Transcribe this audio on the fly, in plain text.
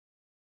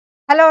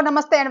Hello,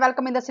 namaste, and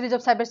welcome in the series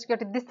of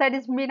cybersecurity. This side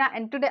is Meena,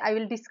 and today I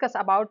will discuss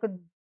about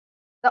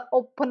the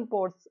open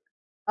ports.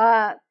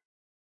 Uh,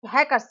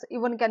 Hackers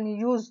even can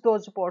use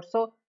those ports.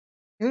 So,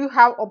 do you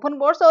have open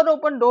ports or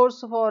open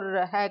doors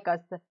for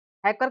hackers?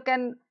 Hacker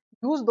can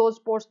use those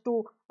ports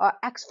to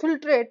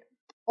exfiltrate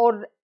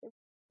or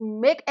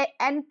make an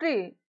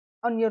entry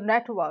on your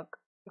network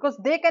because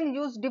they can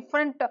use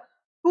different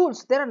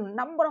tools. There are a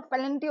number of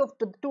plenty of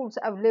tools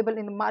available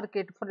in the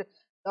market. For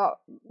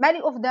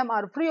many of them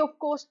are free of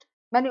cost.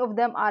 Many of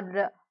them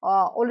are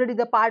already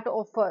the part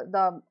of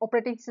the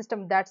operating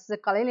system, that's the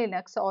Kali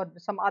Linux or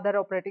some other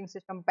operating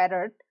system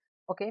parrot.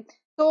 Okay,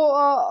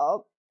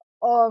 so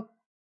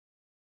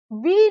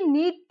we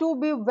need to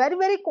be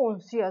very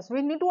conscious.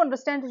 We need to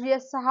understand,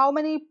 yes, how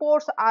many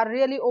ports are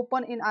really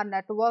open in our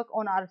network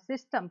on our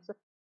systems,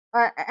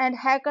 and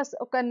hackers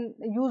can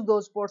use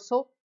those ports.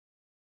 So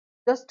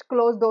just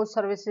close those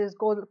services,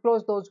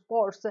 close those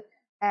ports,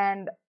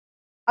 and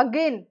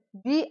again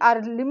we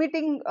are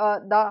limiting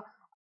the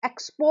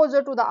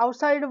exposure to the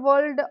outside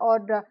world,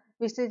 or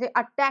we say the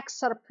attack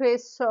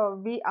surface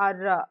we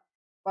are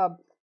uh,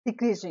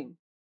 decreasing.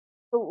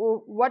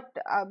 So but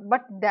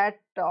that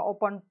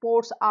open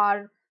ports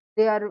are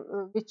there,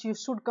 which you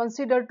should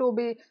consider to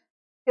be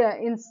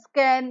in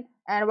scan,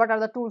 and what are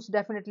the tools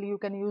definitely you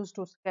can use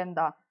to scan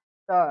the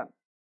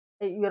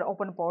your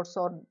open ports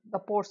or the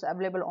ports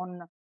available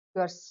on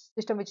your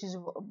system which is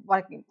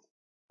working.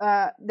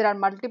 There are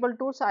multiple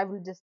tools. I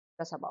will just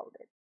discuss about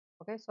it.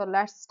 Okay, so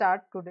let's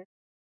start today.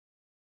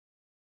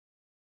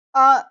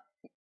 uh,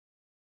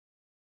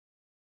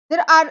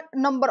 there are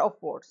number of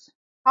ports.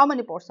 How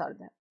many ports are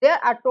there? There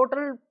are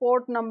total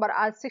port number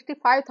are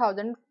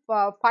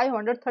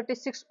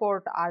 65,536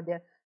 port are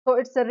there. So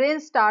it's a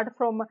range start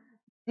from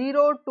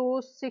 0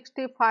 to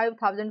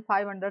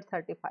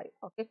 65,535.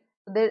 Okay,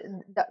 so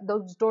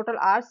those total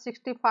are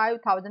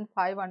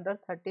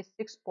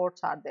 65,536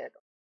 ports are there,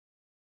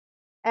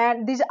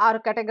 and these are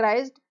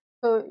categorized.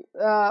 So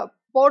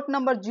port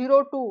number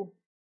 0 to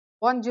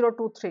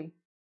 1023.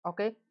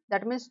 Okay,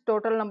 that means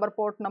total number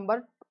port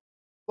number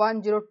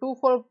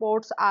 1024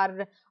 ports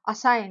are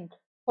assigned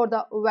for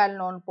the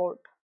well-known port.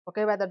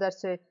 Okay, whether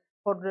that's a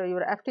for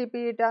your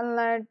FTP,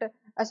 Telnet,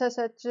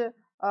 SSH,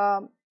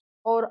 um,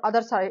 or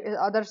other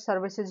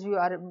services we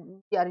are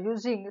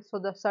using. So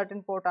the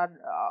certain port are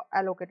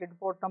allocated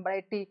port number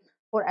 80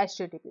 for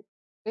HTTP.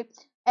 Okay,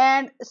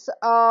 and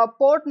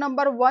port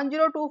number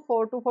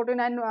 1024 to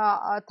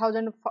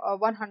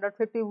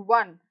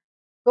 49,151.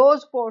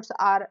 Those ports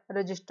are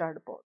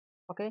registered ports.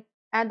 Okay,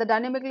 and the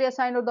dynamically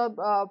assigned of the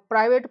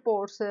private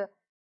ports,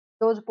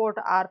 those ports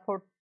are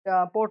for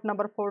port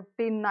number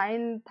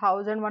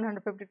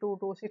 49,152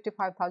 to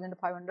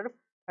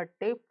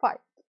 65,535.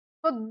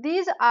 So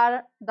these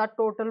are the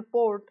total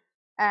port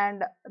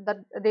and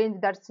the range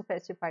that's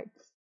specified.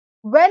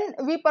 When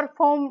we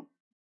perform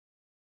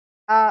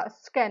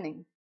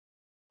scanning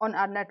on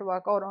our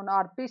network or on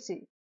our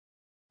PC,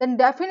 then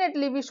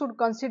definitely we should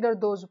consider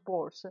those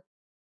ports,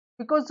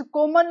 because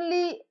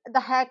commonly the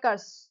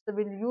hackers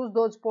will use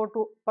those ports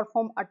to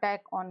perform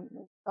attack on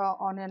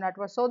a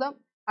network. So the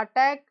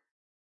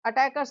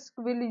attackers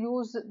will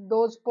use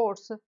those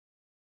ports.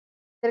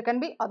 There can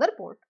be other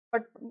port,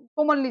 but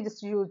commonly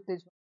just use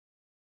this.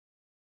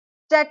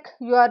 Check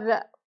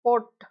your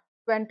port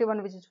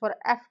 21, which is for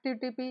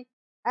FTTP,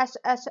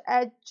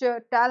 SSH,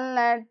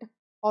 Telnet,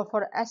 or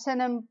for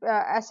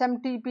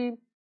SMTP,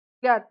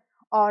 yeah,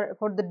 or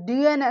for the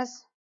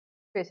DNS,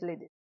 especially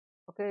this.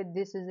 Okay,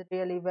 this is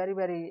really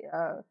very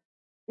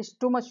is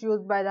too much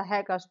used by the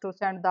hackers to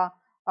send the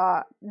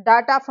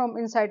data from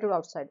inside to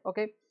outside.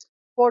 Okay,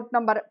 port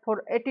number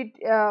for 80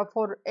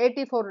 for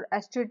 80 for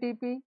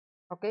HTTP.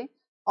 Okay,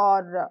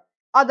 or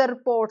other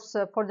ports,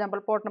 for example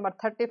port number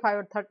 35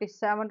 or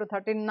 37 to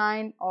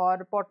 39,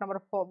 or port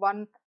number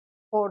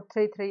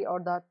 1433 or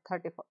the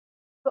 34.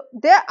 So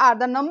there are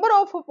the number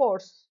of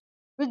ports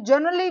which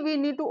generally we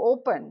need to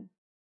open.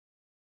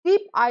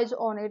 Keep eyes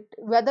on it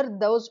whether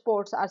those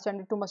ports are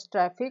sending too much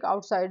traffic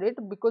outside it,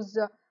 because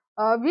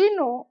we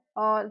know,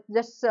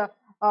 just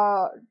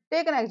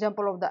take an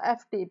example of the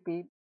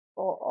FTP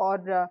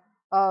or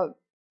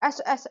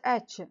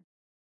SSH.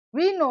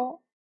 We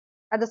know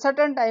at a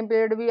certain time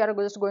period we are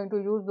just going to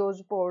use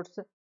those ports.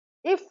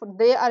 If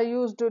they are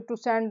used to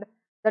send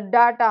the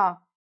data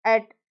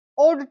at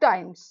odd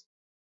times,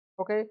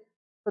 okay,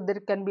 so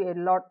there can be a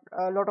lot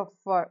of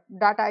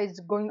data is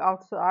going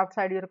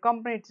outside your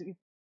company. It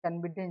can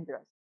be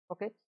dangerous.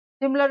 Okay,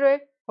 similar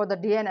way for the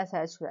DNS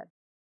as well.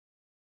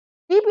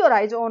 Keep your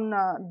eyes on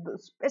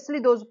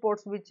especially those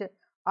ports which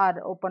are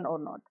open or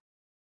not.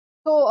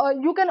 So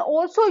you can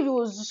also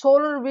use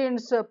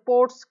SolarWinds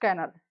port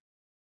scanner,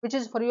 which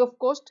is free of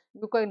cost.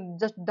 You can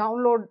just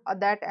download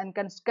that and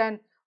can scan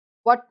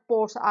what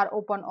ports are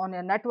open on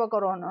your network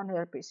or on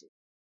your PC.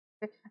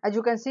 Okay. As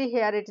you can see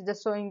here, it is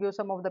just showing you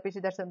some of the PC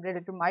that's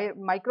related to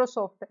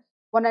Microsoft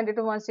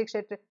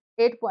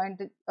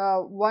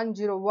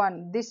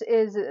 192.168.101. This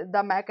is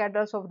the MAC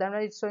address of them.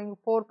 It's showing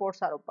 4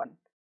 ports are open.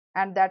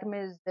 and that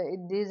means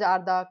these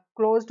are the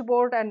closed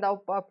port, and the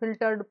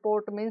filtered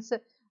port means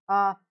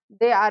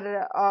they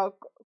are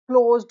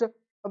closed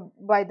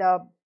by the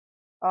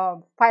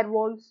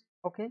firewalls.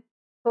 Okay,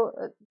 so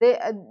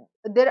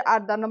there are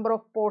the number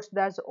of ports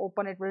that's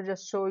open. It will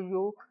just show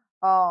you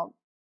uh,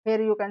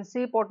 here. You can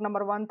see port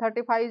number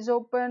 135 is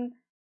open,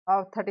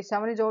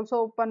 37 is also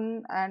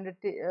open, and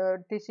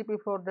TCP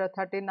for the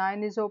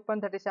 39 is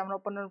open, 37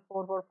 open, and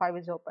 445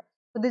 is open.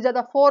 So these are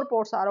the four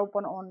ports are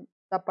open on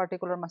the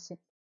particular machine.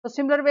 So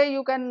similar way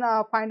you can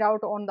find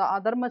out on the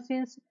other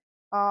machines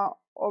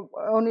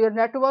on your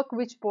network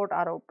which port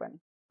are open.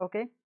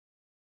 Okay,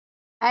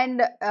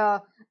 and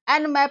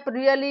nmap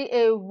really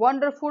a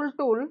wonderful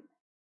tool.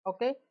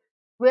 Okay,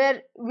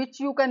 where which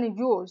you can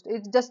use.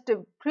 It's just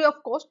free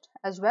of cost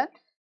as well.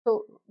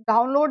 So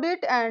download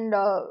it and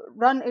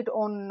run it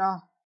on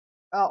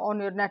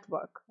your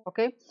network.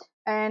 Okay,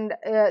 and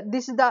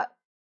this is the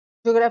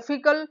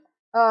geographical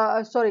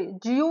sorry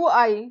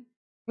GUI.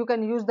 You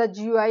can use the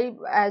GUI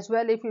as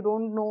well if you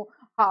don't know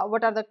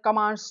what are the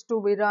commands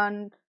to be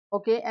run.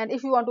 Okay, and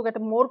if you want to get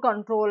more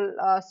control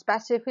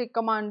specific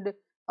command,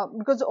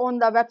 because on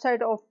the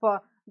website of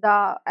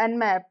the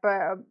nmap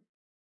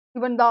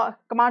even the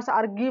commands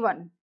are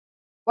given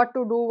what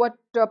to do, what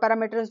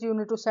parameters you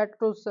need to set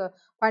to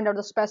find out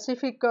the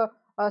specific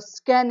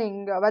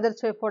scanning, whether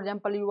say for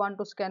example you want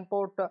to scan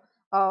port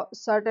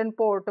certain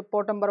port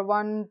number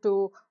 1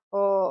 to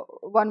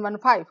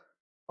 115.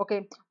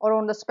 Okay, or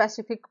on the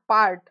specific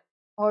part,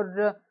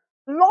 or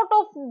lot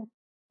of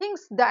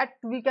things that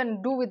we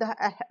can do with the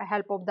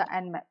help of the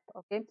nmap.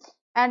 Okay,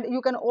 and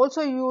you can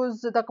also use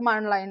the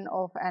command line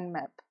of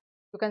nmap.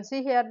 You can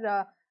see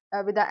here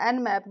with the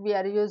nmap we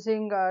are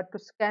using to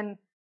scan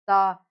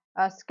the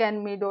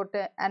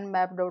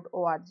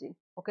scanme.nmap.org.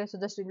 Okay, so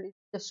just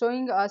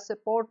showing us a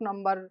port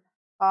number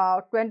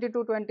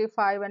 22,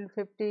 25 and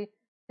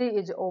 53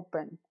 is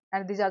open,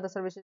 and these are the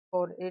services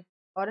for it,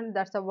 or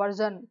that's the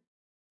version.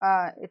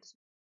 It's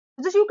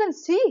just you can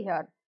see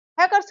here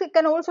hackers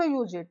can also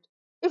use it.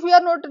 If we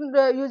are not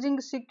using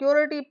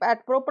security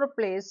at proper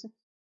place,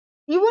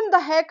 even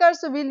the hackers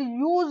will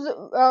use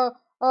uh,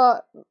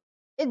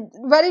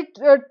 very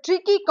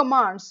tricky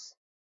commands.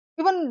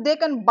 Even they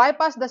can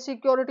bypass the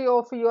security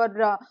of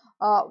your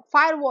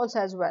firewalls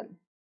as well.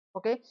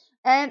 Okay,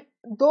 and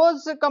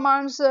those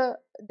commands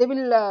they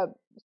will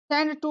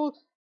tend to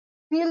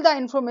steal the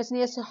information.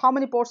 Yes, how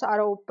many ports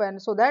are open,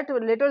 so that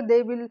later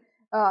they will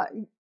uh,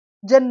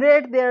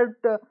 generate their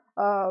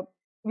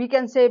we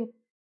can say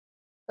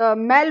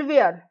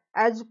malware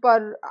as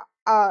per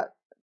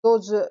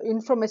those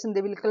information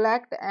they will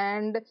collect,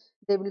 and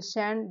they will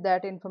send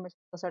that information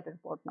to a certain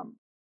port number.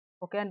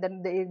 Okay, and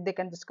then they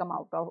can just come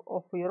out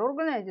of your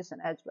organization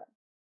as well.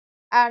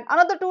 And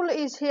another tool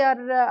is here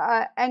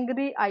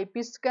angry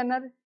IP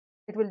scanner.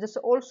 It will just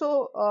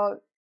also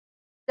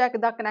check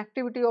the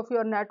connectivity of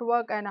your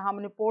network and how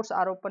many ports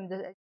are open.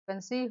 Just as you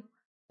can see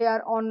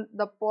here on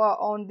the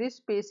on this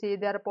PC,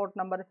 their port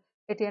number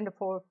 80 and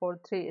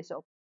 443 is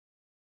open.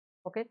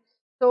 Okay,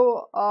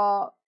 so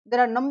there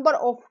are number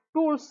of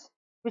tools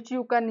which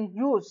you can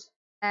use,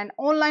 and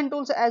online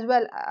tools as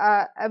well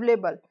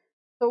available.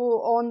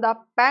 So on the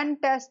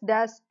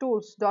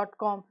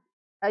pentest-tools.com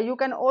you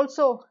can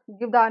also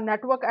give the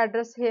network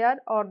address here,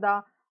 or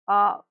the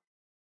uh,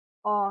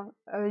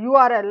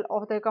 URL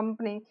of the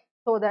company,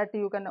 so that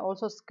you can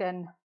also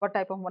scan what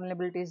type of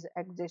vulnerabilities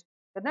exist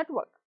in the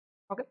network.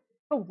 Okay,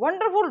 so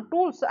wonderful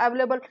tools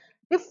available,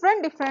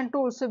 different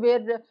tools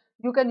where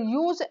you can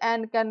use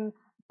and can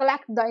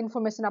collect the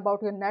information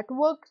about your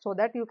network, so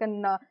that you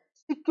can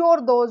secure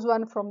those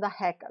one from the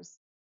hackers.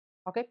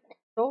 Okay,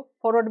 so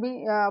follow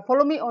me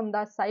on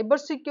the cyber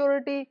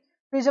security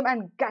prism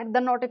and get the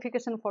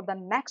notification for the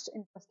next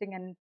interesting,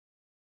 and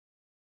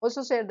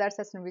also share that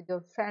session with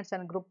your friends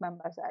and group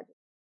members as well,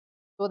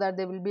 so that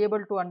they will be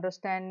able to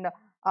understand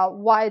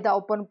why the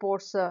open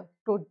ports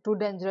too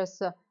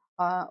dangerous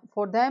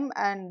for them,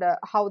 and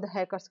how the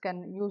hackers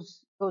can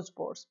use those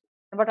ports,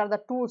 and what are the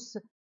tools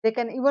they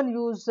can even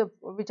use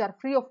which are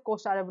free of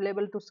cost are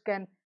available to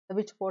scan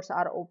which ports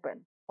are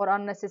open or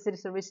unnecessary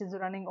services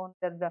running on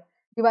their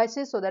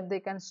devices, so that they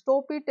can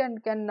stop it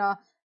and can uh,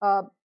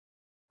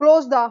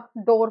 close the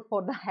door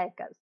for the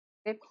hackers.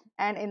 Okay,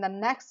 and in the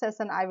next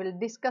session I will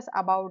discuss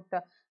about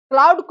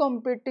cloud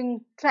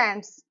computing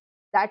trends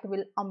that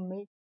will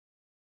amaze,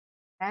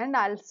 and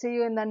I'll see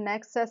you in the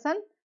next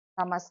session.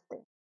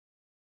 Namaste.